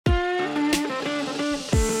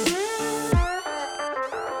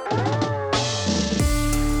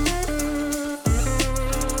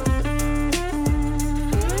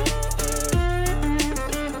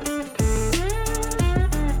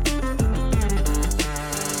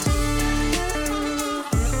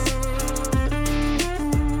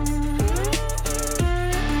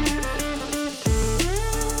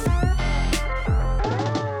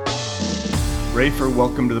Rafer,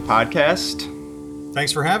 welcome to the podcast.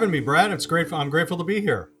 Thanks for having me, Brad. It's great. I'm grateful to be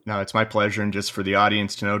here. No, it's my pleasure. And just for the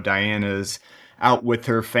audience to know, Diana's out with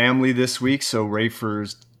her family this week. So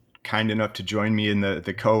Rafer's kind enough to join me in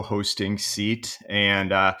the co-hosting seat.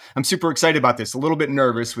 And I'm super excited about this. A little bit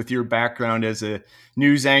nervous with your background as a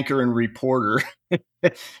news anchor and reporter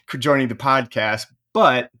joining the podcast.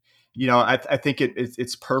 But I think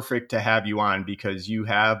it's perfect to have you on because you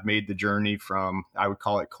have made the journey from, I would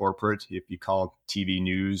call it corporate, if you call TV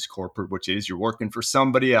news corporate, which is you're working for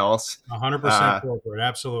somebody else. 100% corporate,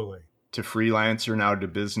 absolutely. To freelancer, now to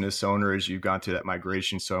business owner as you've gone through that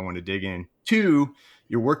migration. So I want to dig in. Two,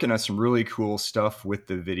 you're working on some really cool stuff with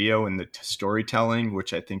the video and the storytelling,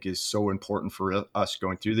 which I think is so important for us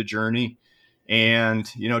going through the journey. And,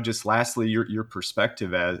 just lastly, your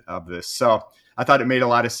perspective of this. So I thought it made a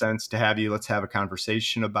lot of sense to have you. Let's have a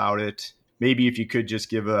conversation about it. Maybe if you could just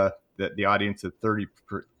give the audience a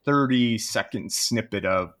 30-second snippet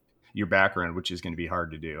of your background, which is going to be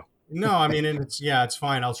hard to do. No, I mean, it's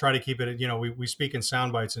fine. I'll try to keep it, we speak in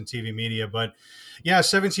sound bites in TV media, but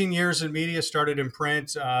 17 years in media, started in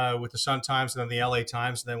print with the Sun Times and then the LA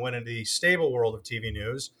Times, and then went into the stable world of TV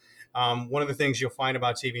news. One of the things you'll find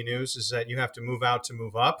about TV news is that you have to move out to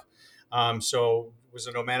move up. So it was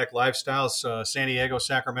a nomadic lifestyle, San Diego,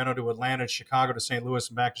 Sacramento to Atlanta, Chicago to St. Louis,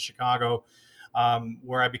 and back to Chicago,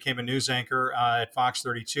 where I became a news anchor at Fox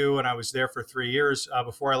 32. And I was there for 3 years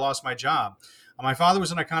before I lost my job. My father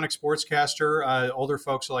was an iconic sportscaster. Older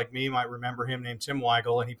folks like me might remember him, named Tim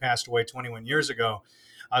Weigel, and he passed away 21 years ago.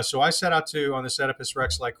 So I set out on this Oedipus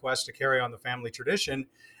Rex-like quest to carry on the family tradition.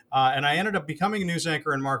 And I ended up becoming a news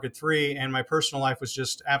anchor in Market 3, and my personal life was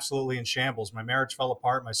just absolutely in shambles. My marriage fell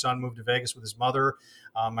apart. My son moved to Vegas with his mother.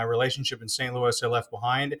 My relationship in St. Louis I left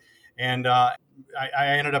behind. And I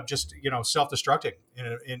ended up just, self-destructing.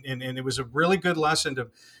 And it was a really good lesson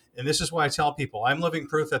and this is why I tell people, I'm living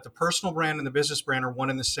proof that the personal brand and the business brand are one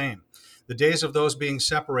and the same. The days of those being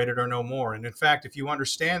separated are no more. And in fact, if you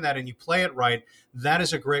understand that and you play it right, that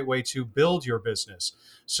is a great way to build your business.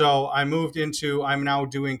 So I'm now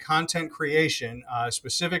doing content creation.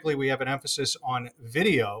 Specifically, we have an emphasis on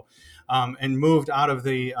video and moved out of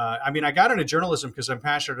I got into journalism because I'm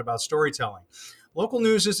passionate about storytelling. Local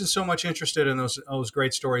news isn't so much interested in those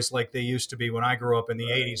great stories like they used to be when I grew up in the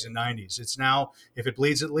 80s and 90s. It's now, if it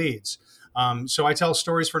bleeds, it leads. So I tell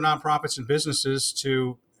stories for nonprofits and businesses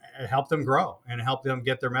to help them grow and help them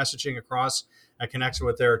get their messaging across and connect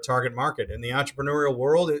with their target market. And the entrepreneurial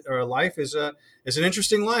world or life is an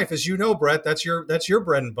interesting life, as you know, Brett. That's your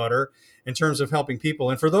bread and butter in terms of helping people.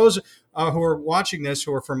 And for those who are watching this,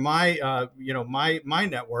 who are from my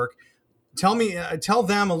network, tell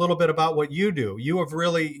them a little bit about what you do.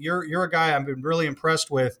 You're a guy I've been really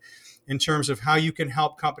impressed with in terms of how you can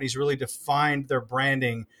help companies really define their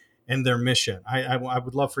branding and their mission. I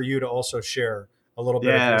would love for you to also share a little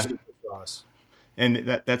bit of your secret sauce.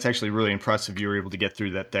 And that's actually really impressive. You were able to get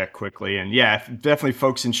through that quickly. And definitely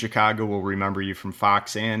folks in Chicago will remember you from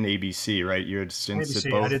Fox and ABC, right? You had stints ABC.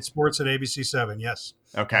 at both. I did sports at ABC 7, yes.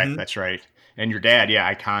 Okay, That's right. And your dad,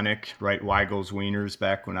 iconic, right? Weigel's Wieners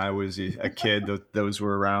back when I was a kid, those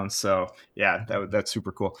were around. So that's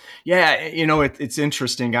super cool. It's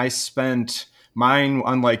interesting. I spent mine,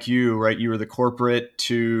 unlike you, right? You were the corporate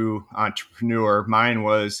to entrepreneur. Mine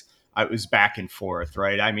was, I was back and forth,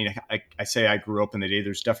 right? I mean, I say I grew up in the day.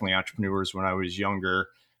 There's definitely entrepreneurs when I was younger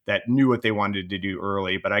that knew what they wanted to do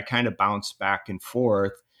early, but I kind of bounced back and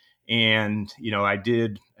forth. And,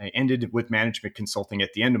 I ended with management consulting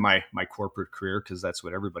at the end of my corporate career, because that's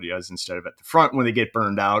what everybody does instead of at the front when they get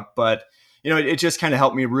burned out. But, it just kind of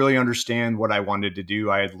helped me really understand what I wanted to do.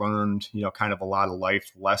 I had learned, kind of a lot of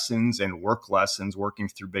life lessons and work lessons working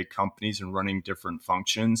through big companies and running different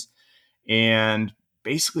functions, and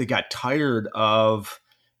basically got tired of,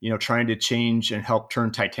 trying to change and help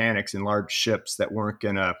turn Titanics in large ships that weren't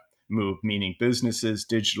going to move, meaning businesses.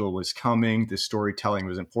 Digital was coming. The storytelling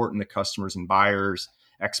was important. The customers and buyers'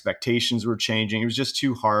 expectations were changing. It was just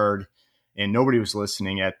too hard, and nobody was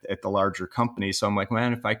listening at the larger companies. So I'm like,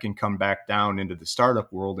 man, if I can come back down into the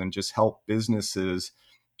startup world and just help businesses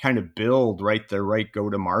kind of build their right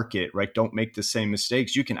go-to-market, right? Don't make the same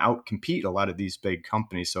mistakes. You can outcompete a lot of these big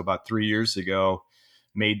companies. So about 3 years ago,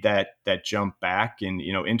 made that jump back. And,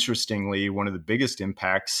 interestingly, one of the biggest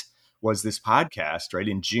impacts was this podcast, right?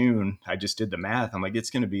 In June, I just did the math. I'm like, it's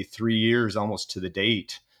going to be 3 years almost to the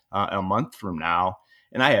date, a month from now.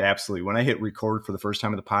 And I had absolutely, when I hit record for the first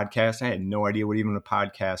time of the podcast, I had no idea what even a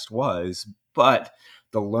podcast was. But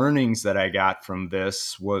the learnings that I got from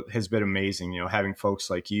this has been amazing. Having folks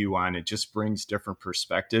like you on, it just brings different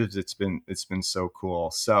perspectives. It's been so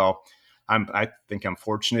cool. So I think I'm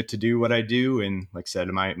fortunate to do what I do. And like I said,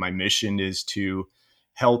 my mission is to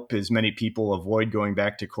help as many people avoid going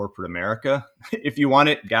back to corporate America. If you want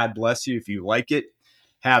it, God bless you. If you like it,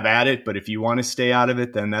 have at it. But if you want to stay out of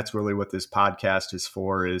it, then that's really what this podcast is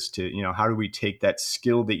for, is to, how do we take that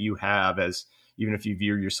skill that you have, as even if you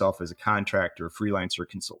view yourself as a contractor, freelancer,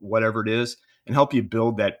 consult, whatever it is, and help you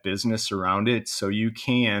build that business around it so you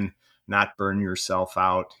can not burn yourself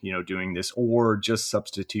out, doing this, or just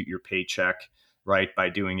substitute your paycheck, right, by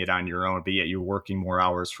doing it on your own, but yet you're working more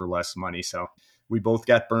hours for less money. So we both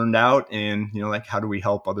got burned out, and, like, how do we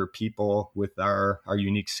help other people with our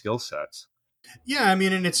unique skill sets? Yeah, I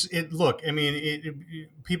mean, and look, I mean,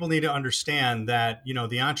 people need to understand that, the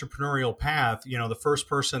entrepreneurial path, the first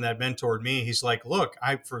person that mentored me, he's like, look,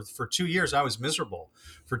 for 2 years, I was miserable.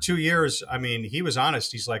 For 2 years, I mean, he was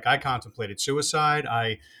honest. He's like, I contemplated suicide.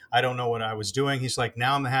 I don't know what I was doing. He's like,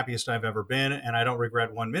 now I'm the happiest I've ever been, and I don't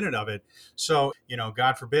regret 1 minute of it. So,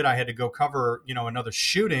 God forbid I had to go cover, another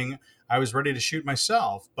shooting. I was ready to shoot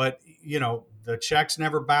myself, but, the checks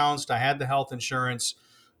never bounced. I had the health insurance.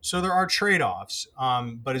 So there are trade-offs,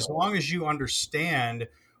 but as long as you understand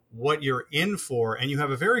what you're in for and you have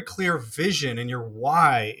a very clear vision and your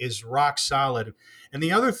why is rock solid. And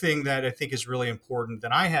the other thing that I think is really important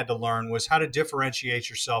that I had to learn was how to differentiate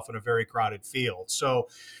yourself in a very crowded field. So,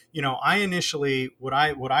 I initially, what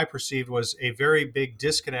I perceived was a very big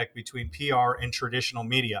disconnect between PR and traditional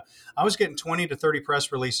media. I was getting 20 to 30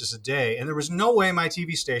 press releases a day, and there was no way my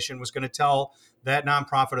TV station was going to tell that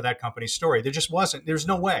nonprofit or that company's story. There just wasn't. There's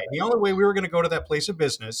no way. The only way we were going to go to that place of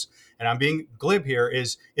business, and I'm being glib here,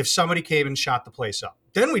 is if somebody came and shot the place up.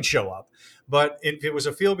 Then we'd show up. But if it was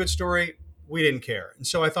a feel-good story, we didn't care. And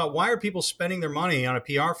so I thought, why are people spending their money on a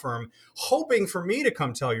PR firm hoping for me to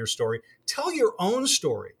come tell your story? Tell your own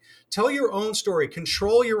story. Tell your own story.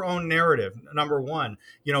 Control your own narrative, number one.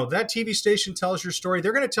 That TV station tells your story.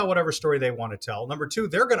 They're going to tell whatever story they want to tell. Number two,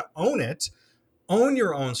 they're going to own it. Own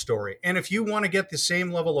your own story. And if you want to get the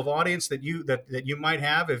same level of audience that you might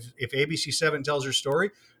have if ABC7 tells your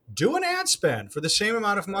story, do an ad spend for the same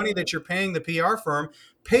amount of money that you're paying the PR firm.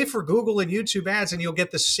 Pay for Google and YouTube ads, and you'll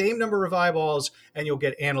get the same number of eyeballs, and you'll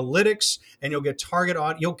get analytics, and you'll get target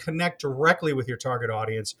audience. You'll connect directly with your target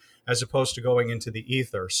audience as opposed to going into the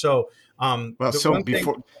ether. So, before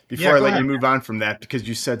I let you move on from that, because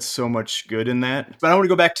you said so much good in that, but I want to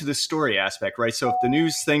go back to the story aspect, right? So if the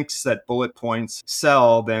news thinks that bullet points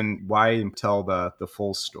sell, then why tell the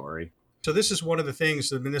full story? So this is one of the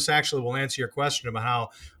things, I mean, this actually will answer your question about how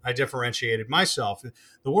I differentiated myself.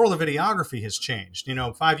 The world of videography has changed.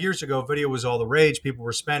 5 years ago, video was all the rage. People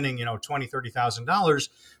were spending, $20,000, $30,000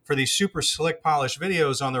 for these super slick, polished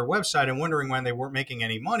videos on their website and wondering when they weren't making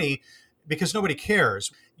any money because nobody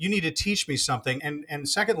cares. You need to teach me something. And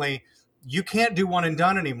secondly, you can't do one and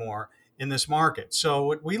done anymore in this market. So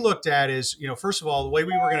what we looked at is, first of all, the way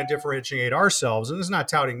we were going to differentiate ourselves, and this is not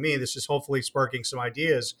touting me, this is hopefully sparking some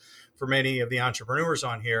ideas for many of the entrepreneurs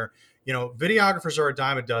on here. Videographers are a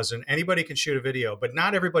dime a dozen. Anybody can shoot a video, but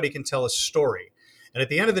not everybody can tell a story. And at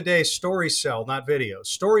the end of the day, stories sell, not videos.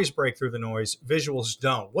 Stories break through the noise, visuals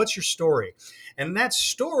don't. What's your story? And that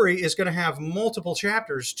story is going to have multiple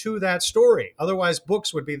chapters to that story. Otherwise,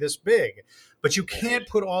 books would be this big. But you can't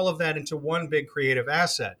put all of that into one big creative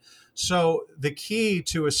asset. So the key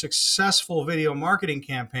to a successful video marketing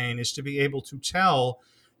campaign is to be able to tell,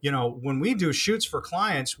 when we do shoots for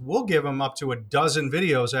clients, we'll give them up to a dozen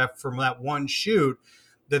videos from that one shoot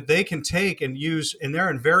that they can take and use, and they're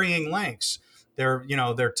in varying lengths. They're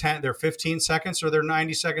 15 seconds or they're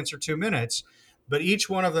 90 seconds or 2 minutes, but each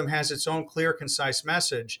one of them has its own clear, concise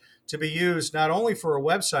message to be used not only for a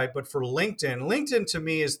website, but for LinkedIn. LinkedIn to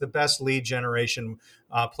me is the best lead generation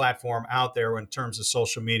platform out there in terms of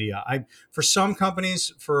social media. For some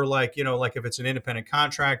companies, for like if it's an independent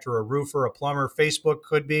contractor, a roofer, a plumber, Facebook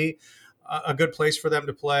could be a good place for them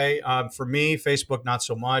to play. For me, Facebook, not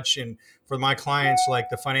so much. And for my clients, like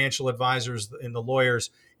the financial advisors and the lawyers,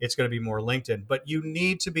 it's going to be more LinkedIn. But you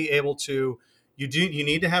need to be able to, you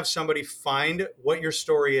need to have somebody find what your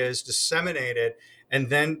story is, disseminate it, and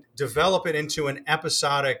then develop it into an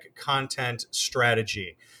episodic content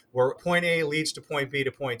strategy where point A leads to point B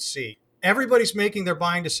to point C. Everybody's making their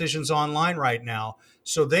buying decisions online right now.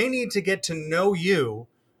 So they need to get to know you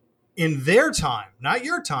in their time, not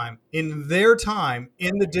your time, in their time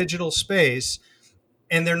in the digital space.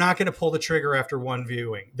 And they're not going to pull the trigger after one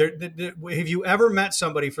viewing. Have you ever met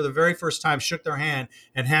somebody for the very first time, shook their hand,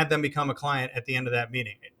 and had them become a client at the end of that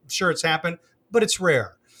meeting? I'm sure it's happened, but it's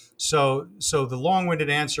rare. So the long-winded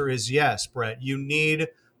answer is yes, Brett. You need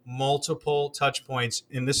multiple touch points.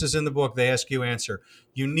 And this is in the book, They Ask You Answer.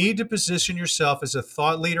 You need to position yourself as a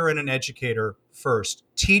thought leader and an educator first.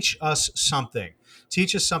 Teach us something.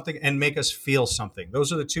 Teach us something and make us feel something.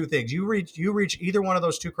 Those are the two things. You reach either one of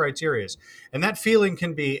those two criterias. And that feeling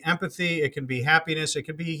can be empathy, it can be happiness, it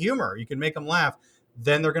can be humor. You can make them laugh.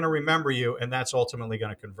 Then they're going to remember you, and that's ultimately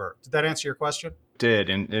going to convert. Did that answer your question? Did,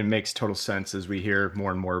 and it makes total sense as we hear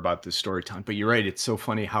more and more about this storytelling. But you're right, it's so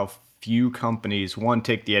funny how few companies one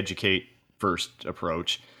take the educate first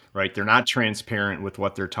approach, right? They're not transparent with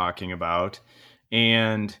what they're talking about,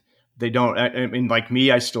 and they don't. I mean, like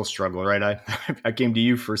me, I still struggle, right? I came to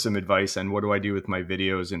you for some advice on what do I do with my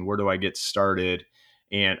videos and where do I get started.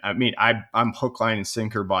 And I mean, I'm hook, line, and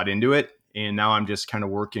sinker bought into it, and now I'm just kind of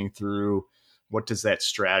working through what does that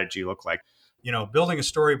strategy look like. Building a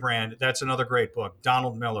Story Brand, that's another great book.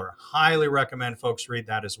 Donald Miller. Highly recommend folks read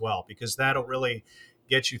that as well, because that'll really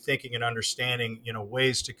get you thinking and understanding,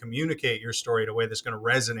 ways to communicate your story in a way that's going to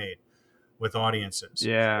resonate with audiences.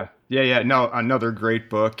 Yeah. No, another great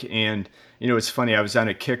book. And, it's funny. I was on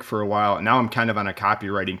a kick for a while. And now I'm kind of on a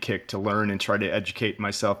copywriting kick to learn and try to educate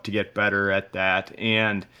myself to get better at that.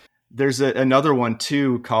 And there's another one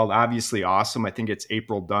too called Obviously Awesome. I think it's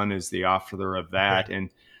April Dunn is the author of that. Okay. And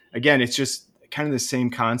again, it's just kind of the same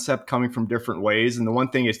concept coming from different ways. And the one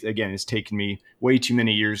thing is, again, it's taken me way too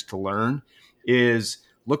many years to learn is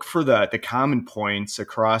look for the common points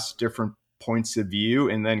across different points of view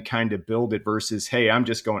and then kind of build it versus, hey, I'm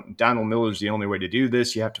just going, Donald Miller's the only way to do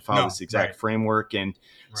this. You have to follow No, this exact right. framework. And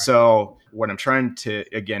Right. so what I'm trying to,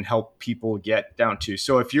 again, help people get down to.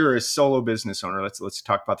 So if you're a solo business owner, let's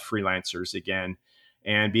talk about the freelancers again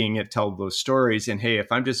and being able to tell those stories. And hey,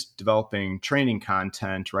 if I'm just developing training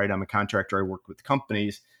content, right? I'm a contractor. I work with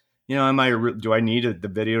companies. Do I need the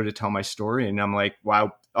video to tell my story? And I'm like,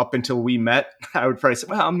 wow, up until we met, I would probably say,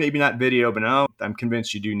 well, maybe not video, but no, I'm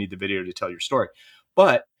convinced you do need the video to tell your story.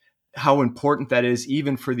 But how important that is,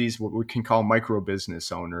 even for these what we can call micro business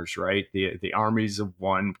owners, right? The armies of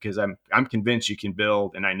one, because I'm convinced you can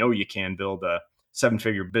build, and I know you can build a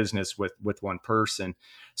 7-figure business with one person.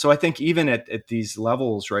 So I think even at these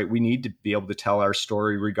levels, right, we need to be able to tell our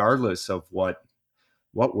story regardless of what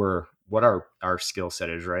our skill set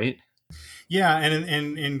is, right? Yeah,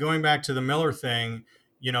 and going back to the Miller thing,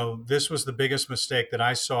 this was the biggest mistake that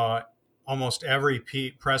I saw almost every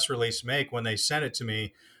press release make when they sent it to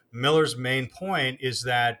me. Miller's main point is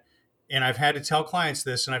that, and I've had to tell clients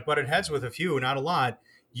this, and I've butted heads with a few, not a lot.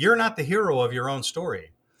 You're not the hero of your own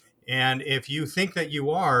story. And if you think that you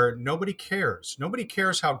are, nobody cares. Nobody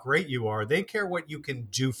cares how great you are. They care what you can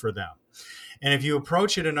do for them. And if you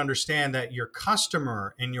approach it and understand that your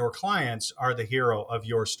customer and your clients are the hero of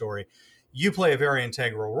your story, you play a very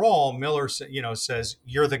integral role. Miller, says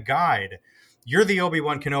you're the guide. You're the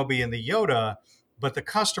Obi-Wan Kenobi and the Yoda, but the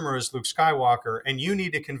customer is Luke Skywalker, and you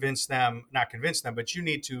need to not convince them, but you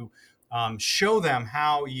need to show them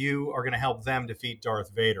how you are going to help them defeat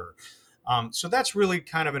Darth Vader. So that's really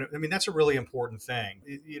that's a really important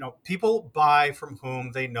thing. People buy from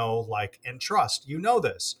whom they know, like, and trust. You know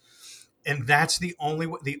this. And that's the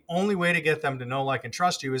only way to get them to know, like, and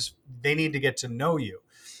trust you is they need to get to know you.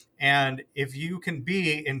 And if you can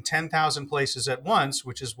be in 10,000 places at once,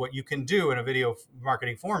 which is what you can do in a video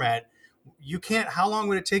marketing format, you can't. How long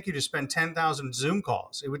would it take you to spend 10,000 Zoom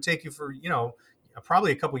calls? It would take you for,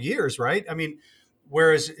 probably a couple years, right? I mean,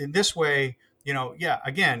 whereas in this way,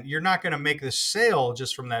 again, you're not going to make the sale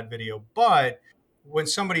just from that video, but when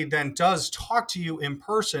somebody then does talk to you in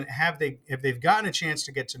person, if they've gotten a chance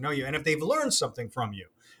to get to know you, and if they've learned something from you,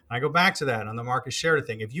 and I go back to that on the Marcus Sheridan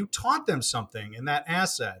thing, if you taught them something in that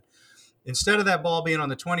asset, instead of that ball being on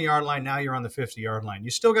the 20-yard line, now you're on the 50-yard line.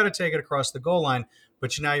 You still got to take it across the goal line,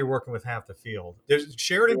 but now you're working with half the field.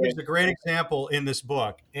 Sheridan gives a great example in this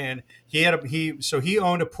book, and he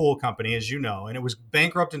owned a pool company, as you know, and it was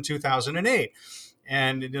bankrupt in 2008.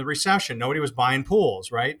 And in the recession, nobody was buying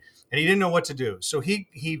pools, right? And he didn't know what to do. So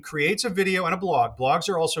he creates a video and a blog. Blogs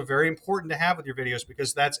are also very important to have with your videos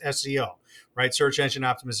because that's SEO, right? Search engine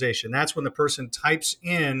optimization. That's when the person types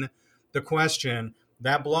in the question.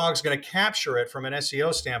 That blog's going to capture it from an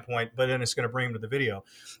SEO standpoint, but then it's going to bring them to the video.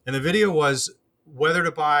 And the video was whether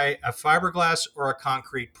to buy a fiberglass or a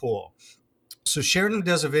concrete pool. So Sheridan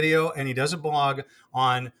does a video and he does a blog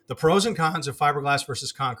on the pros and cons of fiberglass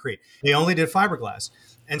versus concrete. They only did fiberglass.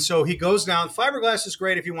 And so he goes down, fiberglass is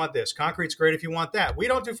great if you want this. Concrete's great if you want that. We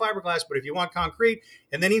don't do fiberglass, but if you want concrete.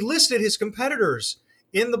 And then he listed his competitors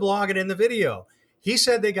in the blog and in the video. He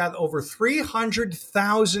said they got over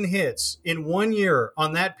 300,000 hits in 1 year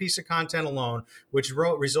on that piece of content alone, which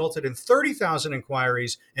resulted in 30,000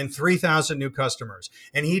 inquiries and 3,000 new customers.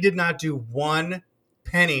 And he did not do one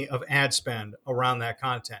penny of ad spend around that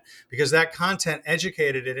content, because that content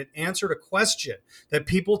educated it. It answered a question that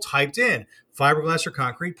people typed in: fiberglass or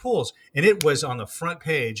concrete pools. And it was on the front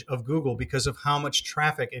page of Google because of how much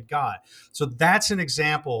traffic it got. So that's an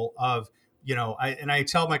example of, I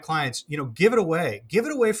tell my clients, give it away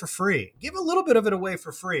for free, give a little bit of it away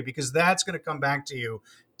for free, because that's going to come back to you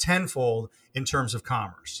tenfold in terms of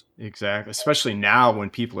commerce. Exactly. Especially now when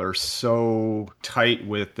people are so tight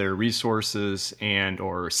with their resources and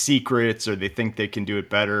or secrets, or they think they can do it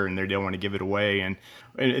better and they don't want to give it away. And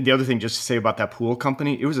the other thing, just to say about that pool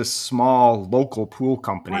company, it was a small local pool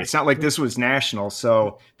company. Right. It's not like this was national.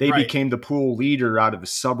 So they Right. became the pool leader out of a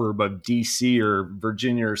suburb of DC or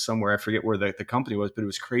Virginia or somewhere. I forget where the company was, but it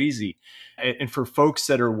was crazy. And for folks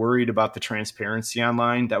that are worried about the transparency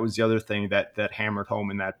online, that was the other thing that hammered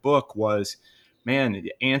home in that book was, man,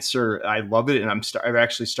 the answer, I love it. And I've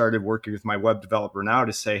actually started working with my web developer now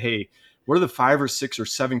to say, hey, what are the 5 or 6 or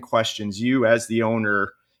 7 questions you as the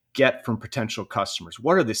owner get from potential customers?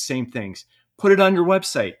 What are the same things? Put it on your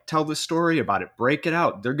website, tell the story about it, break it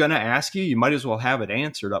out. They're going to ask you, you might as well have it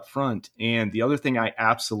answered up front. And the other thing I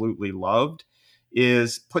absolutely loved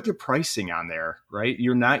is put your pricing on there, right?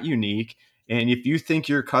 You're not unique. And if you think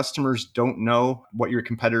your customers don't know what your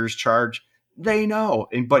competitors charge, they know.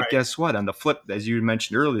 But Right. guess what? On the flip, as you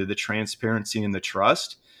mentioned earlier, the transparency and the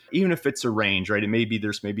trust, even if it's a range, right?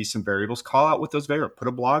 There's maybe some variables. Call out what those variables. Put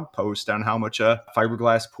a blog post on how much a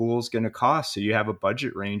fiberglass pool is going to cost, so you have a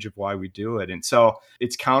budget range of why we do it. And so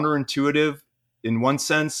it's counterintuitive in one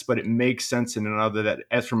sense, but it makes sense in another. That,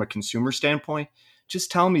 as from a consumer standpoint,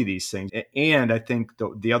 just tell me these things. And I think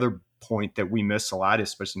the other point that we miss a lot,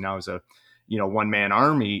 especially now as a one man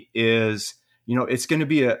army, is it's going to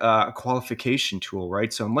be a qualification tool,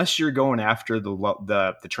 right? So unless you're going after the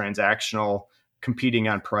transactional competing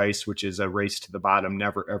on price, which is a race to the bottom,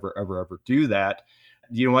 never, ever, ever, ever do that.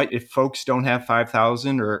 You know what? If folks don't have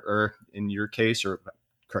 5,000 or in your case, or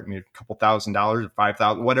correct me, a couple $1,000 or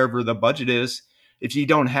 5,000, whatever the budget is, if you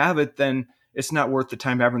don't have it, then it's not worth the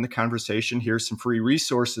time having the conversation. Here's some free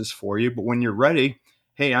resources for you. But when you're ready,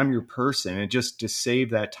 hey, I'm your person. And just to save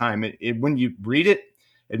that time, when you read it,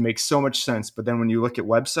 it makes so much sense. But then when you look at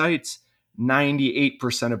websites,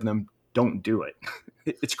 98% of them don't do it.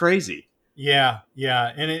 It's crazy. Yeah,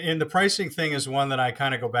 yeah, and the pricing thing is one that I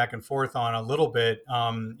kind of go back and forth on a little bit,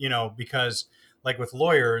 because like with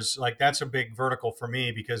lawyers, like that's a big vertical for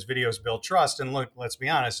me, because videos build trust, and look, let's be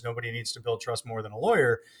honest, nobody needs to build trust more than a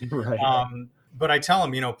lawyer. Right. But I tell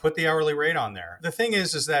them, put the hourly rate on there. The thing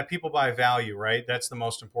is that people buy value, right? That's the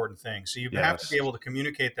most important thing. So you have to be Yes. able to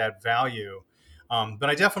communicate that value. But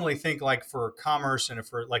I definitely think, like for commerce, and if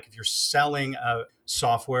you're selling a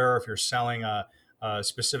software, if you're selling a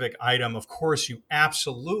specific item, of course you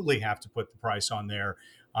absolutely have to put the price on there,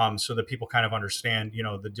 so that people kind of understand,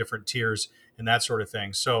 the different tiers and that sort of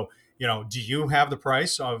thing. So, do you have the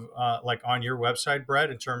price of like on your website, Brett,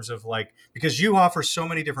 in terms of like, because you offer so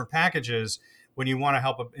many different packages when you want to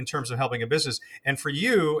help in terms of helping a business, and for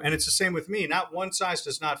you, and it's the same with me, not one size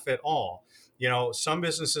does not fit all. Some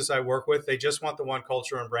businesses I work with, they just want the one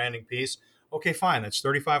culture and branding piece. Okay, fine. That's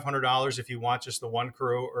 $3,500 if you want just the one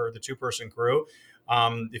crew or the 2-person crew.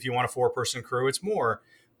 If you want a 4-person crew, it's more.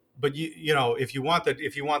 But if you want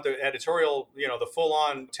the editorial, the full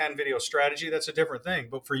on 10 video strategy, that's a different thing.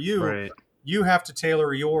 But for you, Right. you have to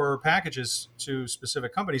tailor your packages to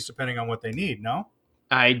specific companies depending on what they need. No.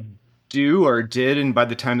 I do or did, and by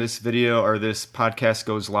the time this video or this podcast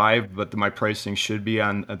goes live, but my pricing should be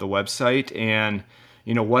on the website. And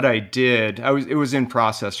what I did, it was in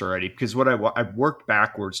process already, because what I worked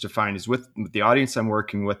backwards to find is, with the audience I'm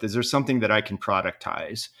working with, is there something that I can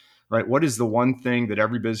productize, right? What is the one thing that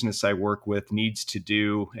every business I work with needs to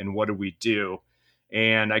do, and what do we do?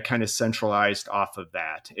 And I kind of centralized off of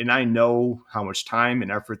that. And I know how much time and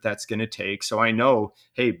effort that's going to take. So I know,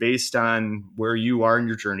 hey, based on where you are in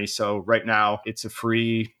your journey. So right now it's a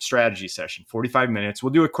free strategy session, 45 minutes.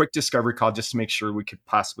 We'll do a quick discovery call just to make sure we could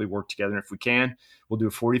possibly work together. And if we can, we'll do a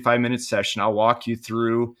 45-minute session. I'll walk you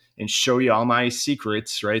through and show you all my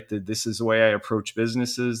secrets, right? That this is the way I approach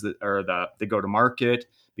businesses that are the go to market,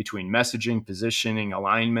 between messaging, positioning,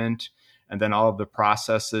 alignment, and then all of the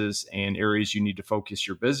processes and areas you need to focus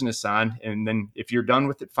your business on. And then if you're done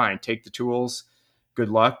with it, fine, take the tools. Good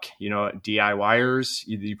luck. DIYers,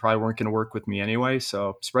 you probably weren't going to work with me anyway.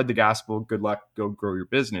 So spread the gospel. Good luck. Go grow your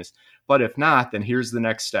business. But if not, then here's the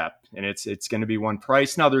next step. And it's going to be one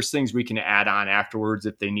price. Now there's things we can add on afterwards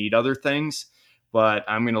if they need other things. But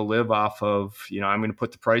I'm going to live off of, I'm going to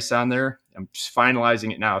put the price on there. I'm just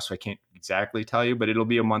finalizing it now, so I can't exactly tell you, but it'll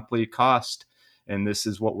be a monthly cost. And this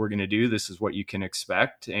is what we're going to do. This is what you can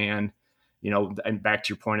expect. And and back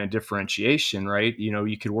to your point on differentiation, right?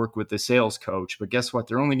 You could work with the sales coach, but guess what?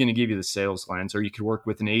 They're only going to give you the sales lens. Or you could work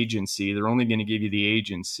with an agency. They're only going to give you the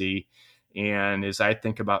agency. And as I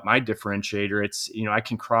think about my differentiator, it's, I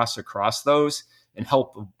can cross across those and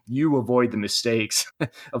help you avoid the mistakes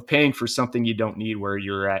of paying for something you don't need where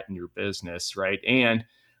you're at in your business, right? And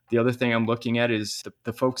the other thing I'm looking at is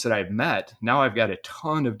the folks that I've met. Now I've got a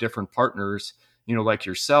ton of different partners, like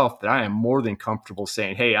yourself, that I am more than comfortable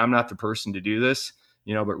saying, hey, I'm not the person to do this,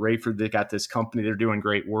 but Rayford, they got this company, they're doing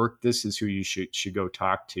great work. This is who you should go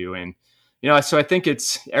talk to. And, so I think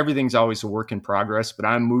everything's always a work in progress, but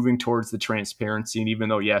I'm moving towards the transparency. And even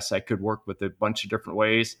though, yes, I could work with a bunch of different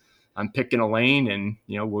ways, I'm picking a lane, and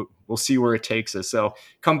we'll see where it takes us. So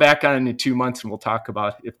come back on in 2 months and we'll talk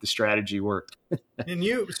about if the strategy worked. And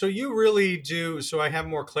so you really do. So I have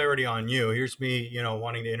more clarity on you. Here's me,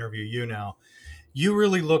 wanting to interview you now. You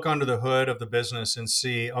really look under the hood of the business and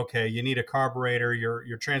see, okay, you need a carburetor,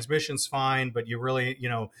 your transmission's fine, but you really,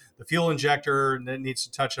 the fuel injector that needs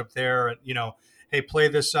to touch up there, and hey, play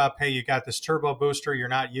this up. Hey, you got this turbo booster, you're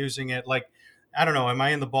not using it. Like, I don't know, am I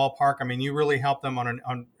in the ballpark? I mean, you really help them on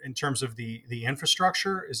in terms of the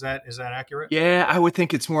infrastructure. Is that accurate? Yeah, I would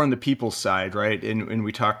think it's more on the people side, right? And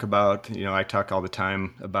we talk about, I talk all the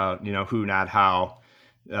time about, who, not how,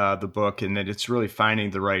 the book, and that it's really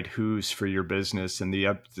finding the right who's for your business and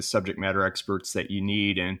the subject matter experts that you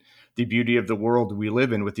need. And the beauty of the world we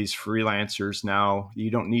live in with these freelancers now, you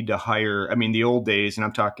don't need to hire. I mean, the old days, and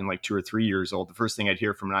I'm talking like 2 or 3 years old, the first thing I'd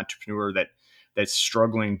hear from an entrepreneur that's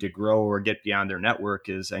struggling to grow or get beyond their network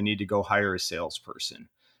is, I need to go hire a salesperson,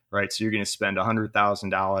 right? So you're going to spend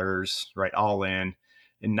 $100,000, right, all in.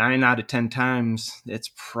 And 9 out of 10 times,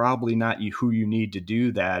 it's probably not who you need to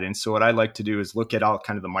do that. And so what I like to do is look at all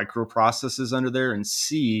kind of the micro processes under there and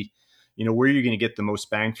see, where you're going to get the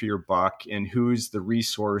most bang for your buck and who's the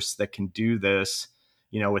resource that can do this,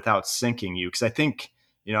 without sinking you. Because I think,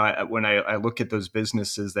 when I look at those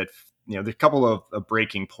businesses that, there's a couple of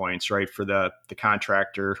breaking points, right, for the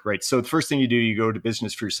contractor, right? So the first thing you do, you go to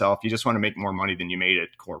business for yourself. You just want to make more money than you made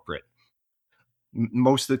at corporate.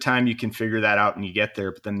 Most of the time you can figure that out and you get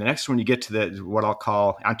there. But then the next one, you get to what I'll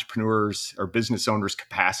call entrepreneurs or business owners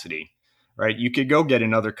capacity, right? You could go get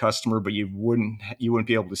another customer, but you wouldn't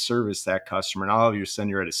be able to service that customer. And all of a sudden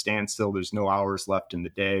you're at a standstill. There's no hours left in the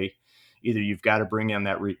day. Either you've got to bring in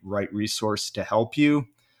that right resource to help you,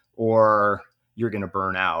 or you're going to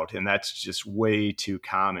burn out. And that's just way too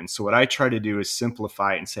common. So what I try to do is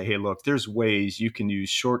simplify it and say, hey, look, there's ways you can use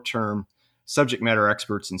short-term subject matter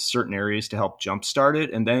experts in certain areas to help jumpstart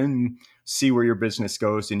it, and then see where your business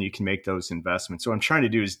goes, and you can make those investments. So what I'm trying to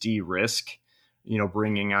do is de-risk,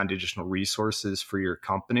 bringing on additional resources for your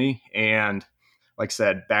company. And like I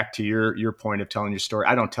said, back to your point of telling your story,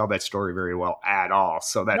 I don't tell that story very well at all.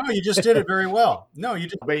 So that, no, you just did it very well. No, you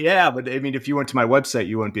just. But I mean, if you went to my website,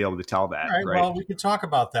 you wouldn't be able to tell that. All right. Right. Well, we can talk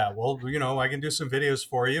about that. Well, I can do some videos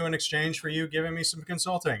for you in exchange for you giving me some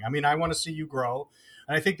consulting. I mean, I want to see you grow.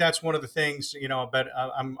 And I think that's one of the things, but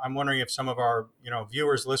I'm wondering if some of our,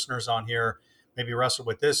 viewers, listeners on here maybe wrestle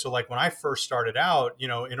with this. So like when I first started out,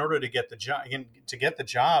 in order to get the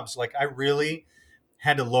jobs, like I really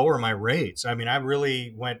had to lower my rates. I mean, I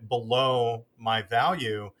really went below my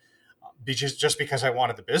value just because I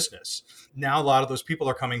wanted the business. Now, a lot of those people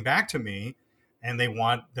are coming back to me and they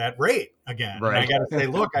want that rate again. Right. And I got to say,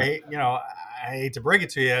 look, I hate to break it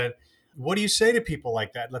to you. What do you say to people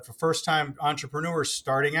like that? Like for first time entrepreneurs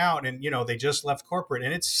starting out and, they just left corporate,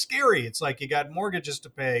 and it's scary. It's like you got mortgages to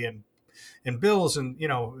pay and bills and,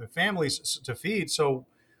 families to feed. So,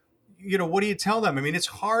 what do you tell them? I mean, it's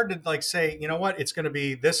hard to like say, what, it's going to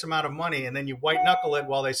be this amount of money. And then you white knuckle it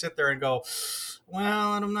while they sit there and go,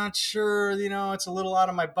 well, and I'm not sure, it's a little out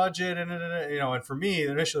of my budget. And for me,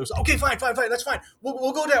 initially it was, okay, fine. That's fine.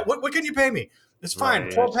 We'll go down. What can you pay me? It's fine.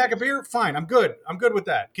 Right. 12 pack of beer. Fine. I'm good with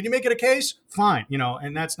that. Can you make it a case? Fine.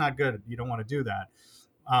 And that's not good. You don't want to do that.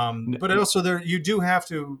 But also you do have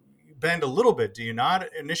to bend a little bit. Do you not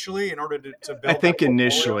initially in order to build? I think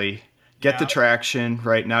initially get the traction.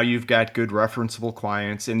 Right now you've got good referenceable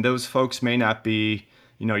clients, and those folks may not be,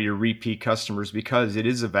 your repeat customers, because it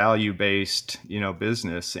is a value-based,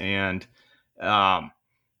 business. And,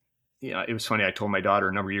 it was funny. I told my daughter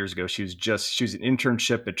a number of years ago, she was an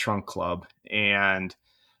internship at Trunk Club, and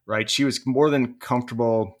right, she was more than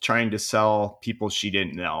comfortable trying to sell people she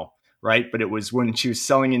didn't know. Right. But it was when she was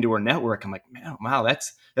selling into her network, I'm like, man, wow,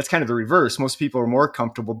 that's kind of the reverse. Most people are more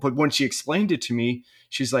comfortable. But when she explained it to me,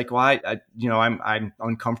 she's like, well, I'm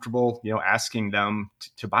uncomfortable, asking them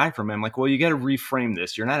to buy from me. I'm like, well, you got to reframe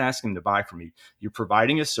this. You're not asking them to buy from me. You're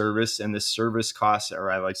providing a service, and this service costs, or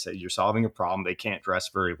I like to say, you're solving a problem they can't address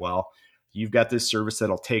very well. you've got this service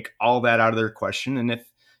that'll take all that out of their question. And if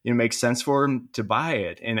it makes sense for them to buy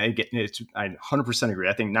it. And I 100% agree.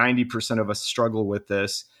 I think 90% of us struggle with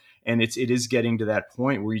this. And it is getting to that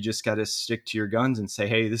point where you just got to stick to your guns and say,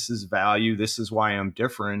 hey, this is value. This is why I'm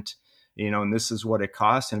different, and this is what it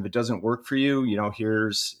costs. And if it doesn't work for you,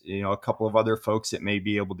 here's, a couple of other folks that may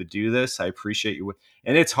be able to do this. I appreciate you.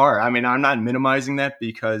 And it's hard. I mean, I'm not minimizing that,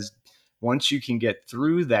 because once you can get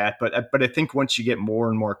through that, but I think once you get more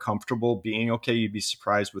and more comfortable being okay, you'd be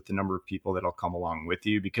surprised with the number of people that'll come along with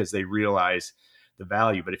you because they realize the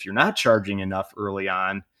value. But if you're not charging enough early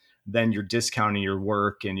on, then you're discounting your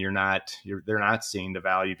work, and they're not seeing the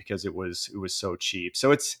value because it was so cheap.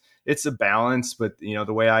 So it's a balance. But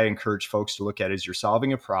the way I encourage folks to look at it is, you're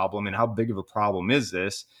solving a problem, and how big of a problem is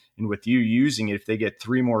this? And with you using it, if they get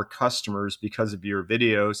 3 more customers because of your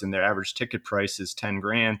videos and their average ticket price is 10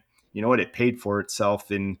 grand, you know what? It paid for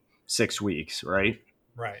itself in 6 weeks, right?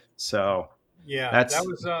 Right. So Yeah, that that's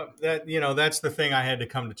was that's the thing I had to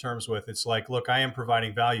come to terms with. It's like, look, I am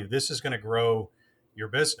providing value. This is going to grow your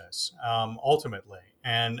business ultimately,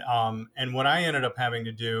 and what I ended up having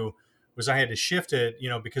to do was I had to shift it,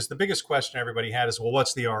 because the biggest question everybody had is, well,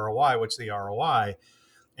 what's the ROI? What's the ROI?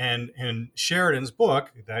 And Sheridan's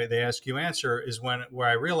book, they ask you answer, is where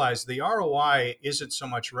I realized the ROI isn't so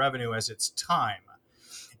much revenue as it's time.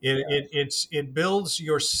 It builds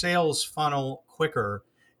your sales funnel quicker.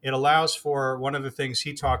 It allows for, one of the things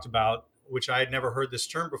he talked about, which I had never heard this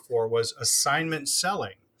term before, was assignment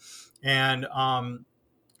selling. And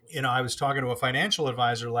I was talking to a financial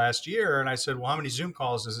advisor last year, and I said, well, how many Zoom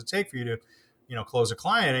calls does it take for you to, close a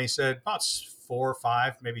client? And he said, about 4 or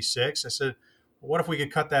 5, maybe 6. I said, well, what if we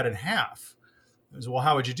could cut that in half? I said, well,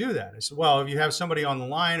 how would you do that? I said, well, if you have somebody on the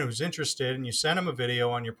line who's interested, and you send them a video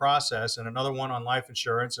on your process, and another one on life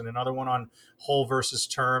insurance, and another one on whole versus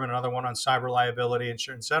term, and another one on cyber liability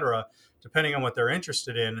insurance, et cetera, depending on what they're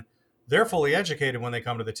interested in, they're fully educated when they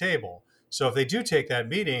come to the table. So if they do take that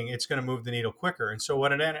meeting, it's going to move the needle quicker. And so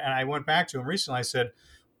and I went back to him recently. I said,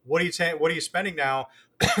 what are you spending now?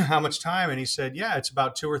 How much time? And he said, yeah, it's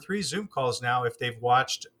about 2 or 3 Zoom calls now if they've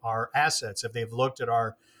watched our assets, if they've looked at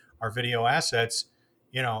our video assets,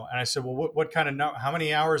 And I said, well, what kind of, how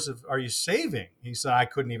many hours are you saving? He said, I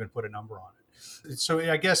couldn't even put a number on it. So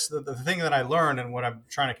I guess the thing that I learned, and what I'm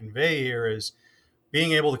trying to convey here, is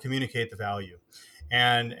being able to communicate the value,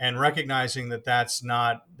 and recognizing that that's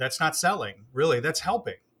not selling, really, that's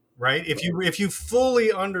helping, right? If you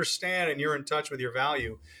fully understand and you're in touch with your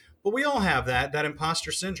value. But we all have that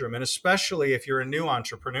imposter syndrome, and especially if you're a new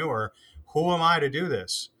entrepreneur, who am I to do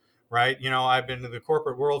this? Right? I've been in the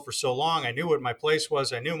corporate world for so long. I knew what my place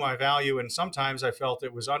was. I knew my value, and sometimes I felt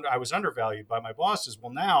I was undervalued by my bosses.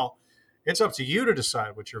 Well, now it's up to you to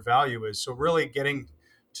decide what your value is. So really getting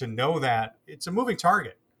to know that, it's a moving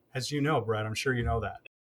target, as you know, Brett. I'm sure you know that.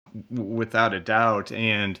 without a doubt.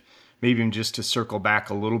 And maybe even just to circle back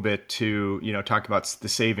a little bit to, talk about the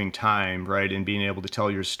saving time, right? And being able to tell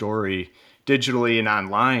your story digitally and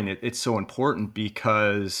online, it's so important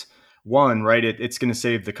because, one, right, it's going to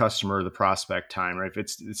save the customer or the prospect time, right?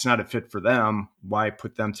 If it's not a fit for them, why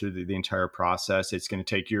put them through the entire process? It's going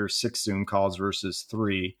to take your 6 Zoom calls versus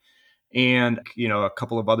 3. And, a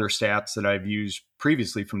couple of other stats that I've used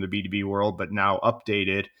previously from the B2B world, but now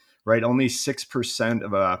updated, right? Only 6%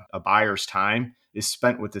 of a buyer's time is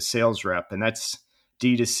spent with the sales rep, and that's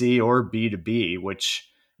D2C or B2B, which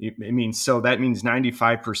so that means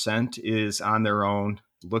 95% is on their own,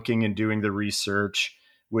 looking and doing the research,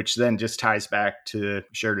 which then just ties back to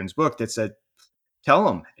Sheridan's book that said, tell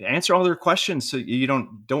them, answer all their questions, so you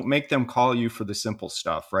don't make them call you for the simple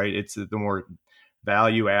stuff, right? It's the more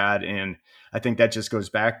value add. And I think that just goes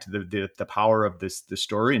back to the power of the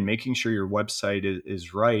story, and making sure your website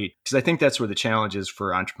is right. Because I think that's where the challenge is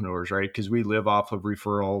for entrepreneurs, right? Because we live off of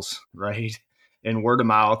referrals, right? And word of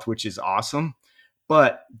mouth, which is awesome.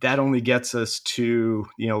 But that only gets us to,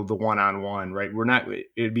 the one-on-one, right?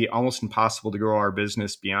 It'd be almost impossible to grow our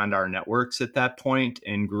business beyond our networks at that point,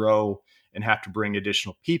 and grow and have to bring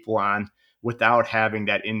additional people on without having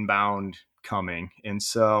that inbound coming. And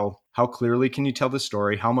so how clearly can you tell the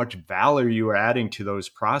story? How much value you are adding to those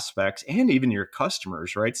prospects and even your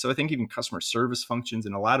customers, right? So I think even customer service functions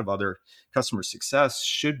and a lot of other customer success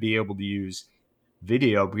should be able to use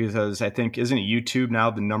video, because I think, isn't YouTube now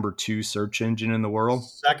the number 2 search engine in the world?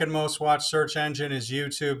 Second most watched search engine is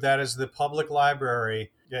YouTube. That is the public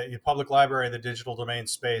library. Yeah, the public library, the digital domain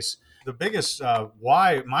space. The biggest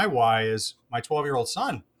why is my 12-year-old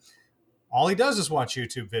son. All he does is watch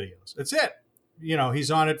YouTube videos. That's it.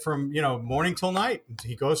 He's on it from, morning till night.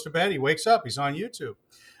 He goes to bed, he wakes up, he's on YouTube.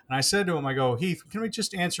 And I said to him, I go, Heath, can we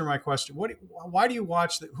just answer my question? Why do you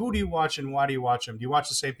watch? Who do you watch, and why do you watch them? Do you watch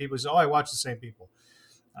the same people? He said, oh, I watch the same people.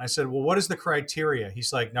 And I said, well, what is the criteria?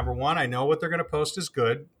 He's like, number one, I know what they're going to post is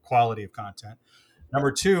good quality of content.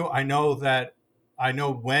 Number two, I know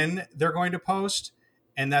when they're going to post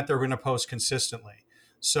and that they're going to post consistently.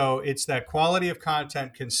 So it's that quality of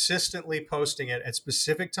content, consistently posting it at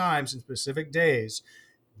specific times and specific days.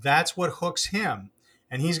 That's what hooks him.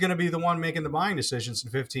 And he's going to be the one making the buying decisions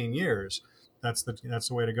in 15 years. That's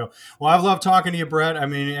the way to go. Well, I've loved talking to you, Brett. I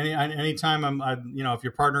mean, anytime if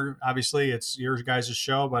your partner, obviously it's your guys'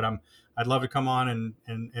 show, but I'd love to come on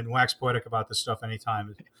and wax poetic about this stuff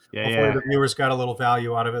anytime. Yeah, Hopefully yeah. the viewers got a little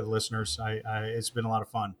value out of it. The listeners, it's been a lot of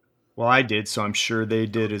fun. Well, I did, so I'm sure they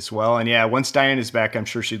did as well. And yeah, once Diane is back, I'm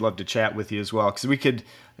sure she'd love to chat with you as well. Because we could,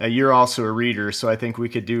 you're also a reader, so I think we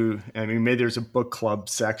could do. I mean, maybe there's a book club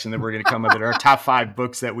section that we're going to come up with our top 5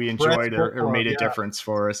 books that we enjoyed or made a difference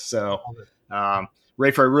for us. So,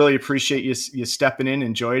 Rafer, I really appreciate you stepping in.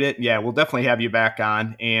 Enjoyed it. Yeah, we'll definitely have you back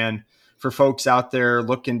on. And for folks out there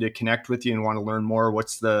looking to connect with you and want to learn more,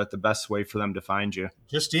 what's the best way for them to find you?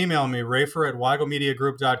 Just email me,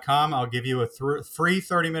 rafer@weigelmediagroup.com. I'll give you a free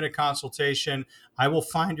 30-minute consultation. I will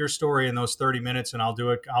find your story in those 30 minutes, and I'll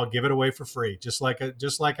do it. I'll give it away for free, just like I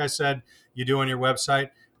said you do on your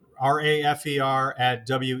website,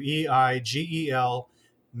 RAFER@WEIGEL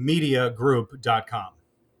mediagroup.com.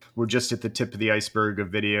 We're just at the tip of the iceberg of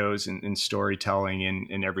videos and storytelling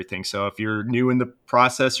and everything. So if you're new in the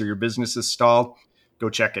process or your business is stalled, go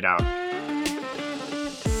check it out.